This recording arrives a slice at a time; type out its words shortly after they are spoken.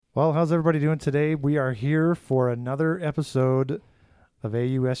Well, how's everybody doing today? We are here for another episode of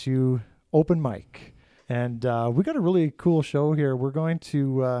AUSU Open Mic. And we got a really cool show here.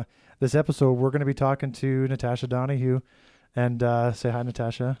 This episode, we're going to be talking to Natasha Donahue. And say hi,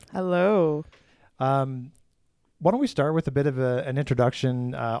 Natasha. Hello. Why don't we start with a bit of an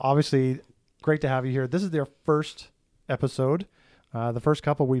introduction? Obviously, great to have you here. This is their first episode. The first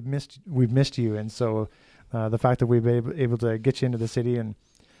couple we've missed you. And so the fact that we've been able to get you into the city and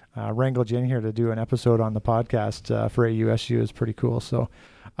wrangled you in here to do an episode on the podcast for AUSU is pretty cool. So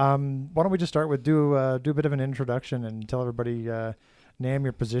why don't we just start with do a bit of an introduction and tell everybody name,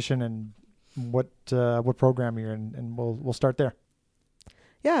 your position, and what program you're in, and we'll start there.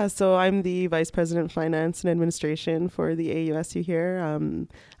 Yeah, so I'm the Vice President of Finance and Administration for the AUSU here.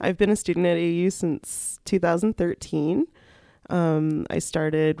 I've been a student at AU since 2013. I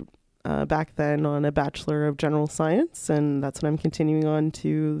started back then on a Bachelor of General Science, and that's what I'm continuing on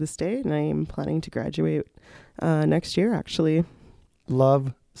to this day, and I am planning to graduate next year, actually.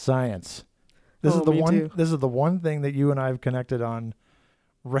 Love science. This is the one thing that you and I have connected on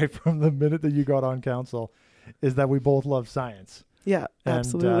right from the minute that you got on council, is that we both love science. Yeah, and,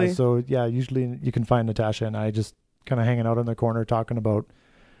 absolutely. Usually you can find Natasha and I just kind of hanging out in the corner talking about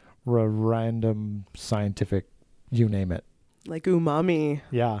random scientific, you name it. Like umami.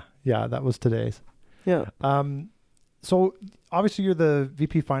 Yeah, that was today's. Yeah. So obviously you're the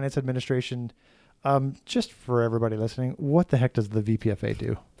VP Finance Administration. Just for everybody listening, what the heck does the VPFA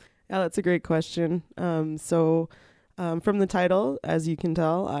do? Yeah, that's a great question. From the title, as you can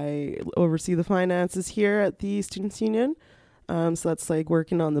tell, I oversee the finances here at the Students' Union. So that's like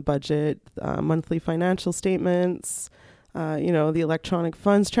working on the budget, monthly financial statements, the electronic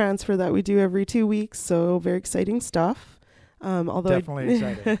funds transfer that we do every 2 weeks. So very exciting stuff. Definitely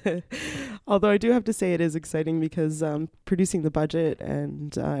exciting. Although I do have to say it is exciting because producing the budget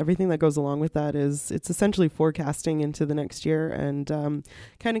and everything that goes along with that it's essentially forecasting into the next year and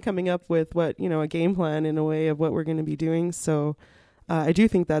kind of coming up with a game plan in a way of what we're going to be doing. So I do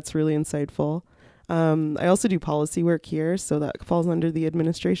think that's really insightful. I also do policy work here, so that falls under the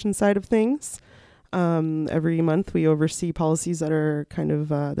administration side of things. Every month we oversee policies that are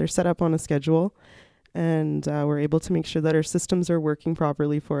they're set up on a schedule. And we're able to make sure that our systems are working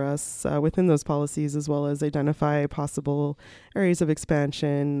properly for us within those policies, as well as identify possible areas of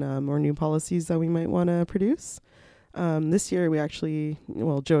expansion or new policies that we might want to produce. This year we actually,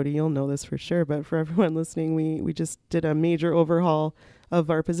 Jody, you'll know this for sure, but for everyone listening, we just did a major overhaul of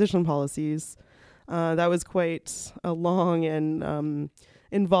our position policies. That was quite a long and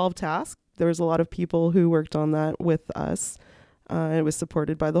involved task. There was a lot of people who worked on that with us. It was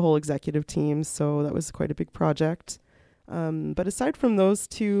supported by the whole executive team, so that was quite a big project. But aside from those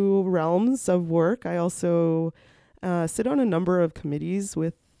two realms of work, I also sit on a number of committees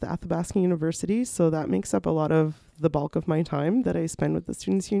with the Athabasca University, so that makes up a lot of the bulk of my time that I spend with the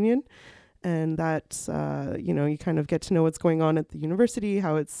Students' Union. And that, you kind of get to know what's going on at the university,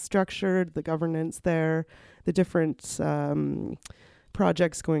 how it's structured, the governance there, the different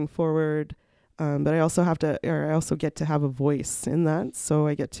projects going forward. But I also get to have a voice in that. So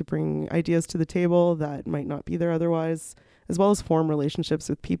I get to bring ideas to the table that might not be there otherwise, as well as form relationships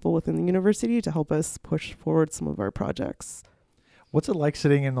with people within the university to help us push forward some of our projects. What's it like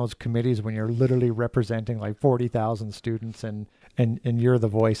sitting in those committees when you're literally representing like 40,000 students and you're the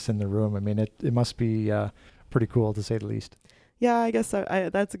voice in the room? I mean, it must be pretty cool, to say the least. Yeah, I guess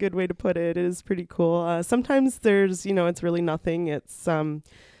that's a good way to put it. It is pretty cool. Sometimes there's, it's really nothing. It's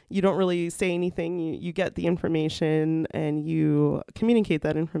you don't really say anything. You get the information and you communicate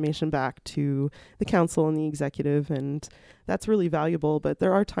that information back to the council and the executive, and that's really valuable. But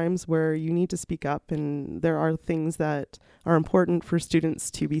there are times where you need to speak up, and there are things that are important for students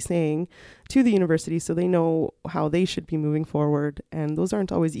to be saying to the university so they know how they should be moving forward, and those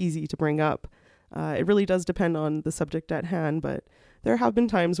aren't always easy to bring up. It really does depend on the subject at hand, but there have been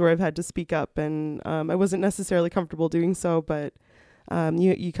times where I've had to speak up, and I wasn't necessarily comfortable doing so, but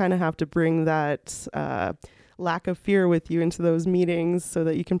you kind of have to bring that lack of fear with you into those meetings so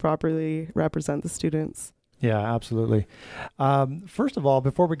that you can properly represent the students. Yeah, absolutely. First of all,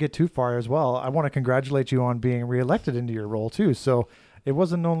 before we get too far as well, I want to congratulate you on being reelected into your role too. So it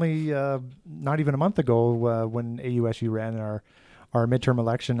wasn't only not even a month ago when AUSU ran our midterm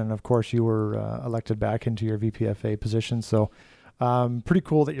election, and of course you were elected back into your VPFA position. So pretty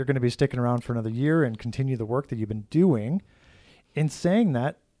cool that you're going to be sticking around for another year and continue the work that you've been doing. In saying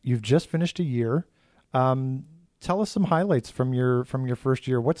that, you've just finished a year. Tell us some highlights from your first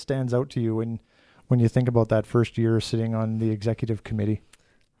year. What stands out to you when you think about that first year sitting on the executive committee?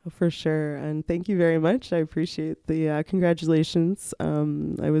 For sure. And thank you very much. I appreciate the congratulations.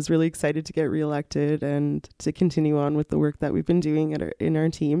 I was really excited to get reelected and to continue on with the work that we've been doing in our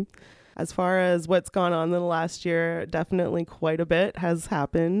team. As far as what's gone on in the last year, definitely quite a bit has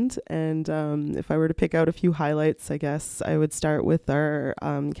happened. And if I were to pick out a few highlights, I guess I would start with our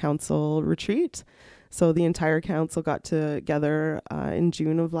council retreat. So the entire council got together in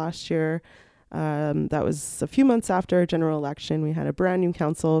June of last year. That was a few months after our general election. We had a brand new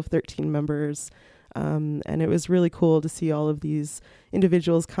council of 13 members. And it was really cool to see all of these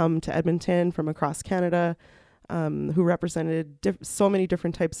individuals come to Edmonton from across Canada, who represented so many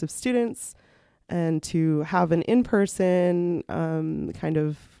different types of students, and to have an in-person kind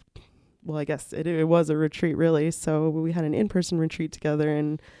of, well, I guess it was a retreat really. So we had an in-person retreat together,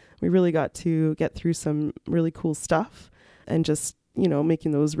 and we really got to get through some really cool stuff and just,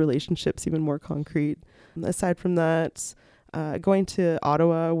 making those relationships even more concrete. Aside from that, going to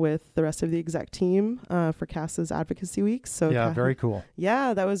Ottawa with the rest of the exec team for CASA's Advocacy Week. So yeah, very cool.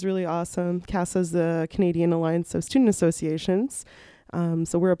 Yeah, that was really awesome. CASA's the Canadian Alliance of Student Associations.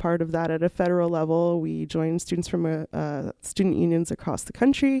 So we're a part of that at a federal level. We join students from student unions across the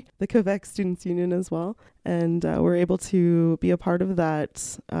country, the Quebec Students Union as well. And we're able to be a part of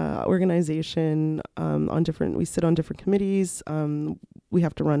that organization we sit on different committees. We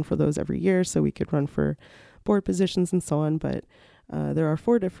have to run for those every year, so we could run for board positions and so on. But there are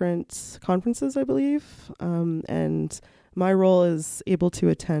 4 different conferences, I believe. And my role is able to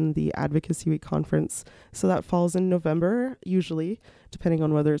attend the Advocacy Week conference. So that falls in November, usually, depending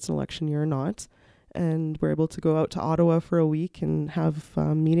on whether it's an election year or not. And we're able to go out to Ottawa for a week and have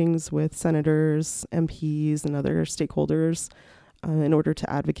meetings with senators, MPs, and other stakeholders in order to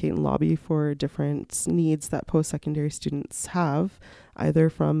advocate and lobby for different needs that post-secondary students have, either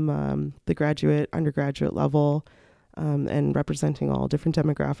from the graduate, undergraduate level, and representing all different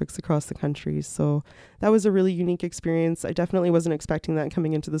demographics across the country. So that was a really unique experience. I definitely wasn't expecting that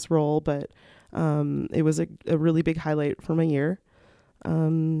coming into this role, but it was a really big highlight for my year.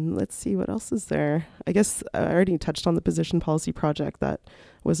 Let's see, what else is there? I guess I already touched on the position policy project. That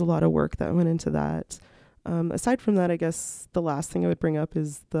was a lot of work that went into that. Aside from that, I guess the last thing I would bring up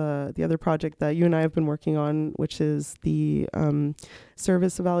is the other project that you and I have been working on, which is the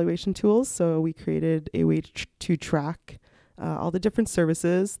service evaluation tools. So we created a way to track all the different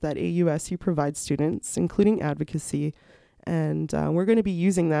services that AUSU provides students, including advocacy. And we're going to be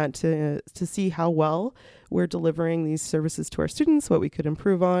using that to see how well we're delivering these services to our students, what we could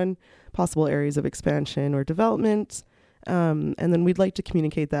improve on, possible areas of expansion or development. And then we'd like to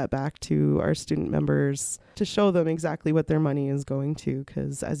communicate that back to our student members to show them exactly what their money is going to.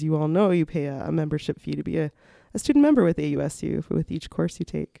 Because as you all know, you pay a membership fee to be a student member with AUSU with each course you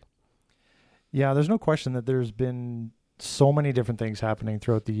take. Yeah, there's no question that there's been so many different things happening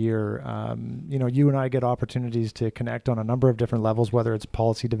throughout the year. You and I get opportunities to connect on a number of different levels, whether it's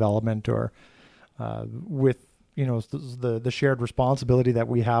policy development or with, the shared responsibility that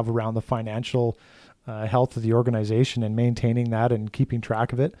we have around the financial health of the organization and maintaining that and keeping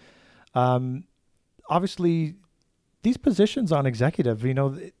track of it. Obviously, these positions on executive, you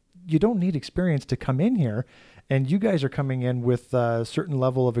don't need experience to come in here, and you guys are coming in with a certain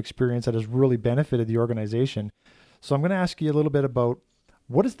level of experience that has really benefited the organization. So I'm going to ask you a little bit about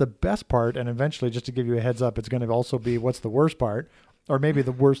what is the best part, and eventually, just to give you a heads up, it's going to also be what's the worst part, or maybe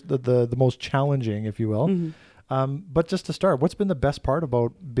the worst, the most challenging, if you will. Mm-hmm. But just to start, what's been the best part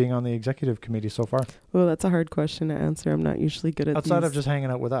about being on the executive committee so far? Well, that's a hard question to answer. I'm not usually good at outside of just hanging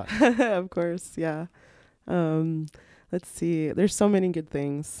out with us. Of course, yeah. Let's see. There's so many good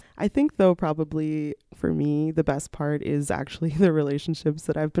things. I think, though, probably for me, the best part is actually the relationships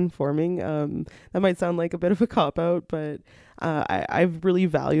that I've been forming. That might sound like a bit of a cop-out, but I really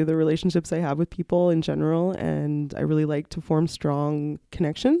value the relationships I have with people in general, and I really like to form strong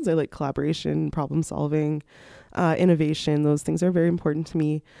connections. I like collaboration, problem solving, innovation. Those things are very important to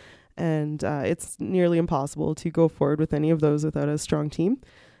me, and it's nearly impossible to go forward with any of those without a strong team.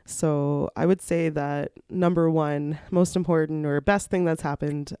 So I would say that number one, most important or best thing that's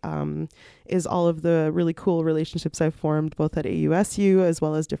happened is all of the really cool relationships I've formed both at AUSU as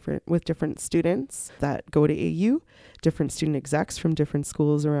well as with different students that go to AU, different student execs from different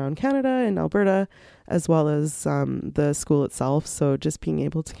schools around Canada and Alberta, as well as the school itself. So just being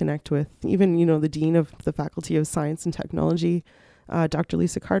able to connect with even, the Dean of the Faculty of Science and Technology, Dr.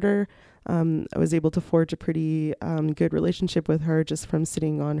 Lisa Carter. I was able to forge a pretty good relationship with her just from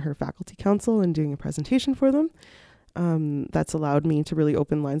sitting on her faculty council and doing a presentation for them. That's allowed me to really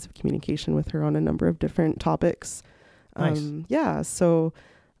open lines of communication with her on a number of different topics. Nice. So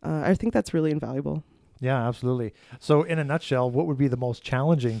I think that's really invaluable. Yeah, absolutely. So in a nutshell, what would be the most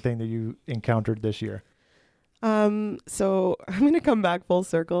challenging thing that you encountered this year? So I'm going to come back full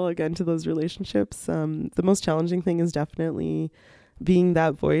circle again to those relationships. The most challenging thing is definitely being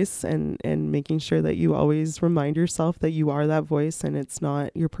that voice and making sure that you always remind yourself that you are that voice and it's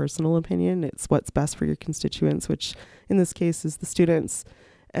not your personal opinion. It's what's best for your constituents, which in this case is the students.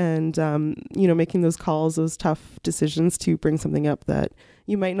 And, making those calls, those tough decisions to bring something up that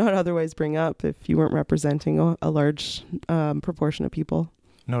you might not otherwise bring up if you weren't representing a large proportion of people.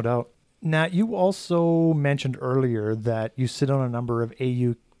 No doubt. Nat, you also mentioned earlier that you sit on a number of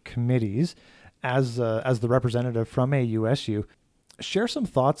AU committees as the representative from AUSU. Share some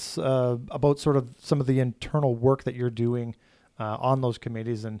thoughts about sort of some of the internal work that you're doing on those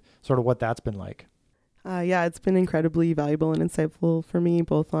committees and sort of what that's been like. Yeah, it's been incredibly valuable and insightful for me,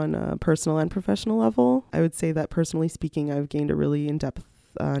 both on a personal and professional level. I would say that personally speaking, I've gained a really in-depth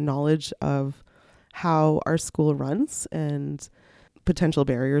knowledge of how our school runs and potential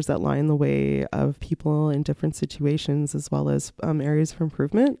barriers that lie in the way of people in different situations, as well as areas for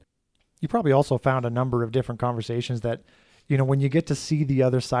improvement. You probably also found a number of different conversations that, when you get to see the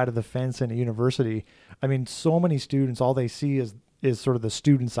other side of the fence in a university, I mean, so many students, all they see is sort of the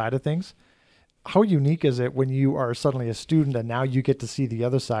student side of things. How unique is it when you are suddenly a student and now you get to see the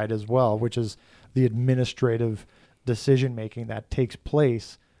other side as well, which is the administrative decision making that takes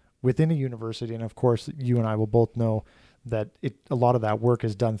place within a university? And of course, you and I will both know that a lot of that work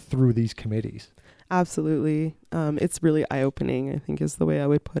is done through these committees. Absolutely. It's really eye-opening, I think is the way I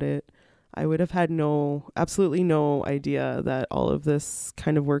would put it. I would have had absolutely no idea that all of this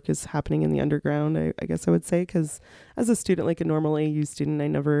kind of work is happening in the underground, I guess I would say, because as a student, like a normal AU student, I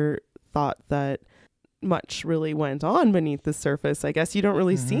never thought that much really went on beneath the surface. I guess you don't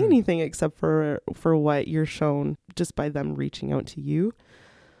really see anything except for what you're shown just by them reaching out to you.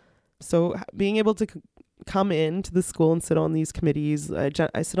 So being able to come into the school and sit on these committees,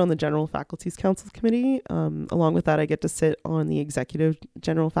 I sit on the General Faculties Council Committee. Along with that, I get to sit on the Executive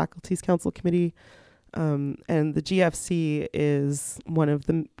General Faculties Council Committee. And the GFC is one of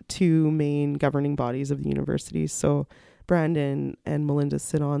the two main governing bodies of the university. So Brandon and Melinda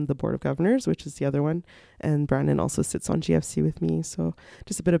sit on the Board of Governors, which is the other one. And Brandon also sits on GFC with me. So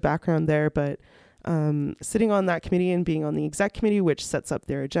just a bit of background there. But sitting on that committee and being on the exec committee, which sets up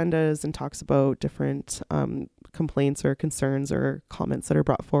their agendas and talks about different complaints or concerns or comments that are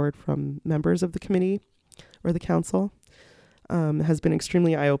brought forward from members of the committee or the council, has been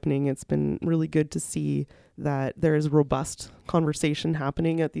extremely eye-opening. It's been really good to see that there is robust conversation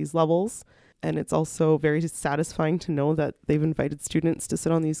happening at these levels. And it's also very satisfying to know that they've invited students to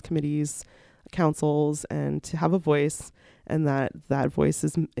sit on these committees, councils, and to have a voice, and that voice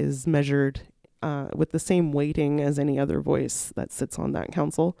is measured with the same weighting as any other voice that sits on that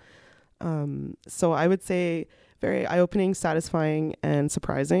council. So I would say very eye-opening, satisfying, and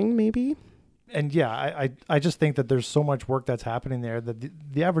surprising, maybe. And yeah, I just think that there's so much work that's happening there that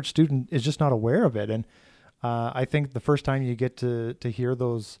the average student is just not aware of it. And I think the first time you get to hear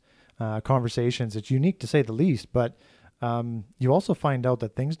those conversations, it's unique to say the least, but you also find out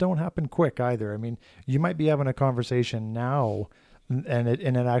that things don't happen quick either. I mean, you might be having a conversation now and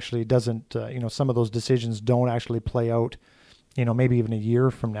it actually doesn't, some of those decisions don't actually play out, maybe even a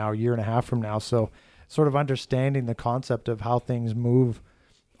year from now, a year and a half from now. So sort of understanding the concept of how things move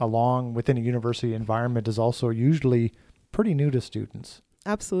along within a university environment is also usually pretty new to students.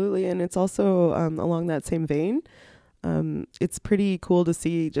 Absolutely. And it's also along that same vein. It's pretty cool to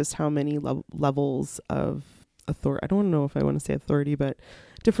see just how many levels of authority, I don't know if I want to say authority, but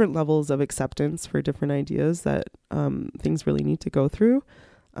different levels of acceptance for different ideas that things really need to go through.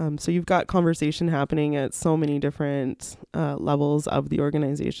 So you've got conversation happening at so many different levels of the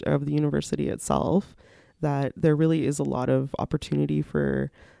organization, of the university itself, that there really is a lot of opportunity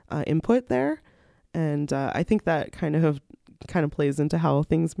for input there. And I think that kind of plays into how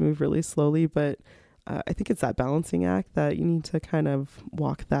things move really slowly, but I think it's that balancing act that you need to kind of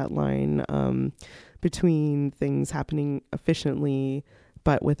walk that line between things happening efficiently,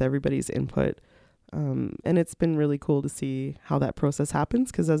 but with everybody's input. And it's been really cool to see how that process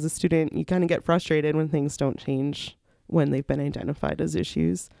happens, because as a student, you kind of get frustrated when things don't change when they've been identified as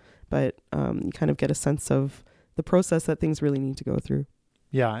issues, but you kind of get a sense of the process that things really need to go through.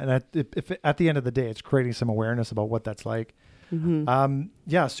 Yeah, and if at the end of the day, it's creating some awareness about what that's like. Mm-hmm.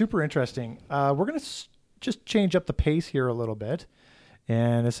 Yeah, super interesting. We're going to just change up the pace here a little bit.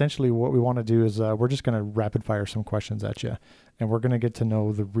 And essentially what we want to do is we're just going to rapid fire some questions at you. And we're going to get to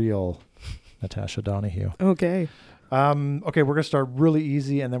know the real Natasha Donahue. Okay. Okay, we're going to start really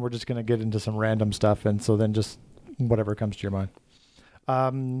easy, and then we're just going to get into some random stuff. And so then just whatever comes to your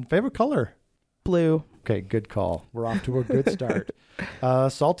mind. Favorite color? Blue. Okay, good call. We're off to a good start.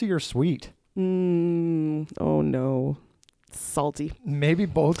 Salty or sweet? Oh no, salty. Maybe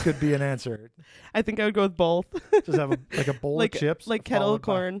both could be an answer. I think I would go with both. Just have a bowl like of chips, like kettle followed by-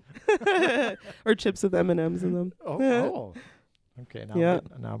 corn, or chips with M&Ms in them. Oh. Okay, now Yeah.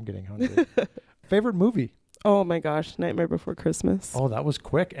 I'm getting hungry. Favorite movie? Oh my gosh, Nightmare Before Christmas. Oh, that was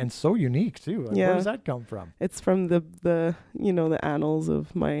quick and so unique too. Where Yeah. does that come from? It's from the the annals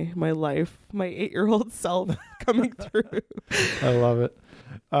of my life, my 8-year-old self coming through. I love it.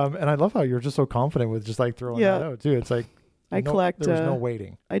 And I love how you're just so confident with just like throwing Yeah. that out too. It's like I collect. There was no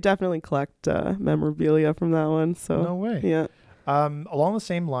waiting. I definitely collect memorabilia from that one. So No way. yeah. Along the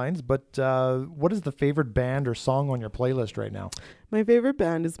same lines, but what is the favorite band or song on your playlist right now? My favorite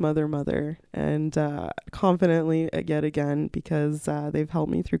band is Mother Mother, and confidently yet again because they've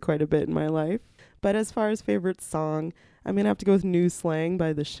helped me through quite a bit in my life. But as far as favorite song, I'm gonna have to go with New Slang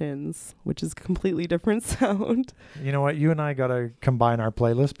by the Shins, which is a completely different sound. You know what? You and I gotta combine our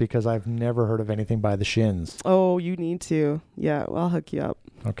playlist because I've never heard of anything by the Shins. Oh, you need to. Yeah, well, I'll hook you up.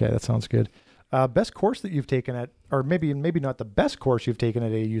 Okay, that sounds good. Best course that you've taken at, or maybe not the best course you've taken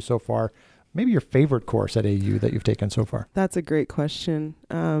at AU so far. Maybe your favorite course at AU that you've taken so far. That's a great question.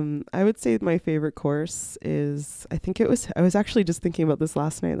 I would say my favorite course is, I was actually just thinking about this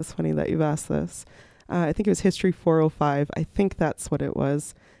last night. That's funny that you've asked this. I think it was History 405. I think that's what it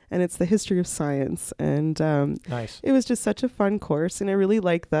was. And it's the history of science. And Nice. it was just such a fun course. And I really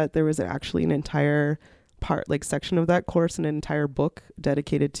like that there was actually an entire section of that course, an entire book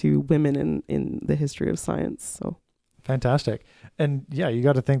dedicated to women in the history of science. So Fantastic. And yeah, you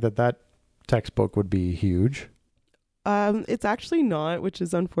got to think that textbook would be huge. it's actually not, which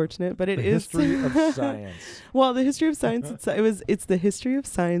is unfortunate, but The history of science. Well, the history of science, it's the history of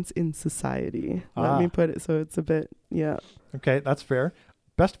science in society. Let me put it so it's a bit, yeah. Okay, that's fair.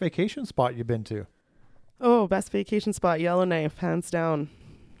 Best vacation spot you've been to? Oh, best vacation spot, Yellowknife, hands down.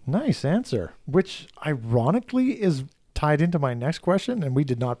 Nice answer, which ironically is tied into my next question, and we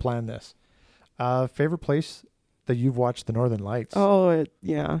did not plan this. Favorite place that you've watched the Northern Lights? Oh,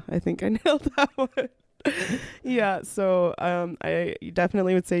 yeah, I think I nailed that one. Yeah, so I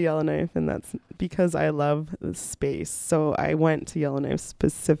definitely would say Yellowknife, and that's because I love the space. So I went to Yellowknife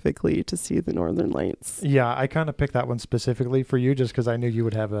specifically to see the Northern Lights. Yeah, I kind of picked that one specifically for you just because I knew you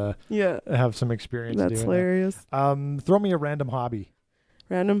would have some experience That's doing hilarious. that. Throw me a random hobby.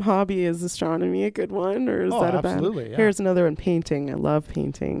 Random hobby, is astronomy a good one, or is that a bad? Absolutely, yeah. Here's another one, painting. I love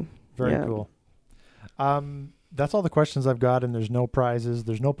painting. Very Yeah. cool. That's all the questions I've got, and there's no prizes,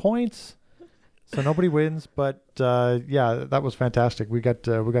 there's no points, so nobody wins. But yeah, that was fantastic. We got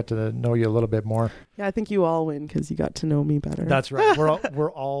to know you a little bit more. Yeah, I think you all win because you got to know me better. That's right.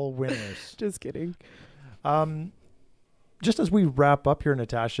 We're all winners. Just kidding. Just as we wrap up here,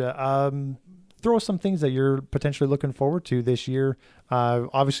 Natasha, throw us some things that you're potentially looking forward to this year.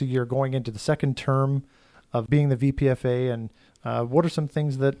 Obviously, you're going into the second term of being the VPFA, and what are some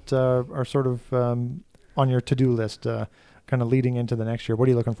things that are sort of on your to-do list, kind of leading into the next year? What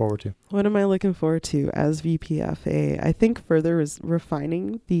are you looking forward to? What am I looking forward to as VPFA? I think further is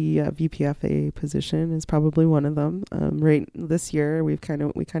refining the VPFA position is probably one of them. Right this year, we kind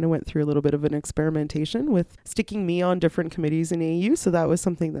of went through a little bit of an experimentation with sticking me on different committees in AU. So that was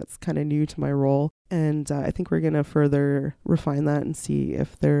something that's kind of new to my role. And I think we're going to further refine that and see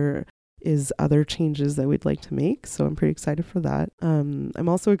if there is other changes that we'd like to make. So I'm pretty excited for that. I'm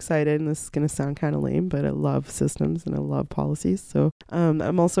also excited, and this is going to sound kind of lame, but I love systems and I love policies. So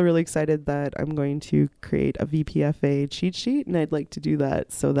I'm also really excited that I'm going to create a VPFA cheat sheet, and I'd like to do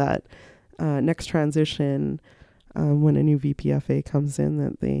that so that next transition, when a new VPFA comes in,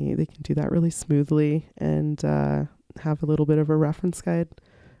 that they can do that really smoothly and have a little bit of a reference guide.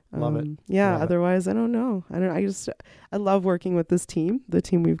 Love it. Yeah. Love it. Otherwise, I don't know. I love working with this team. The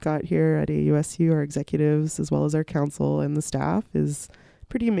team we've got here at AUSU, our executives, as well as our council and the staff, is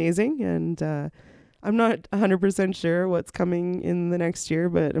pretty amazing. And I'm not 100% sure what's coming in the next year,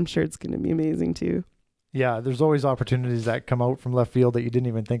 but I'm sure it's going to be amazing too. Yeah, there's always opportunities that come out from left field that you didn't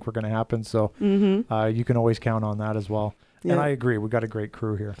even think were going to happen. So you can always count on that as well. Yeah. And I agree. We got a great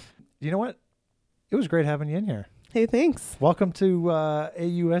crew here. You know what? It was great having you in here. Hey, thanks. Welcome to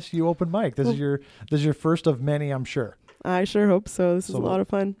AUSU Open Mic. This is your first of many, I'm sure. I sure hope so. This is a lot of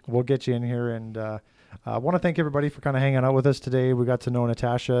fun. We'll get you in here, and I want to thank everybody for kind of hanging out with us today. We got to know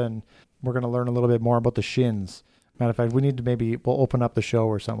Natasha, and we're going to learn a little bit more about the Shins. Matter of fact, we need to we'll open up the show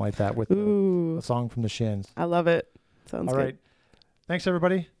or something like that with a song from the Shins. I love it. Sounds good. All right. Thanks,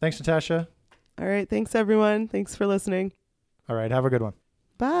 everybody. Thanks, Natasha. All right. Thanks, everyone. Thanks for listening. All right. Have a good one.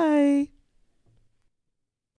 Bye.